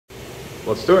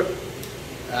Let's do it.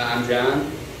 I'm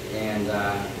John, and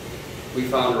we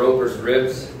found Roper's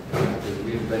Ribs.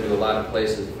 We've been to a lot of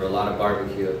places for a lot of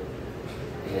barbecue,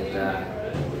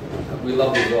 and we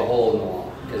love to do a hole in the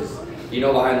wall because you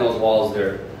know behind those walls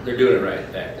they're doing it right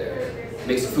back there.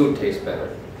 Makes the food taste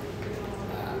better.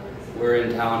 We're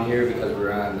in town here because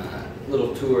we're on a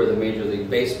little tour of the Major League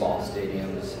Baseball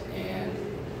stadiums, and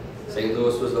St.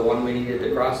 Louis was the one we needed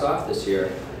to cross off this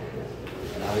year.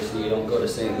 And obviously you don't go to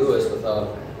St. Louis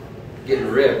without getting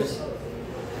ribs.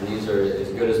 And these are as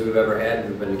good as we've ever had.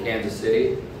 We've been to Kansas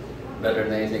City, better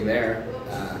than anything there.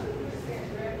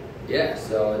 Yeah,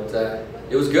 so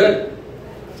it was good.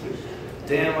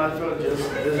 Dan Leffel, just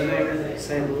visiting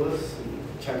St. Louis,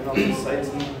 checking out the sights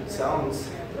and sounds.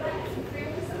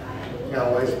 Yeah,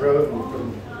 Weiss Road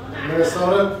from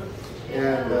Minnesota,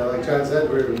 and like John said,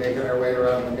 we're making our way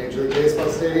around the Major League Baseball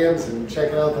stadiums and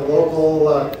checking out the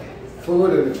local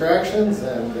food and attractions,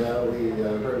 and we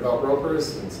heard about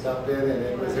Roper's and stopped in, and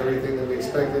it was everything that we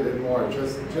expected and more,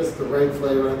 just the right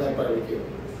flavor on that barbecue.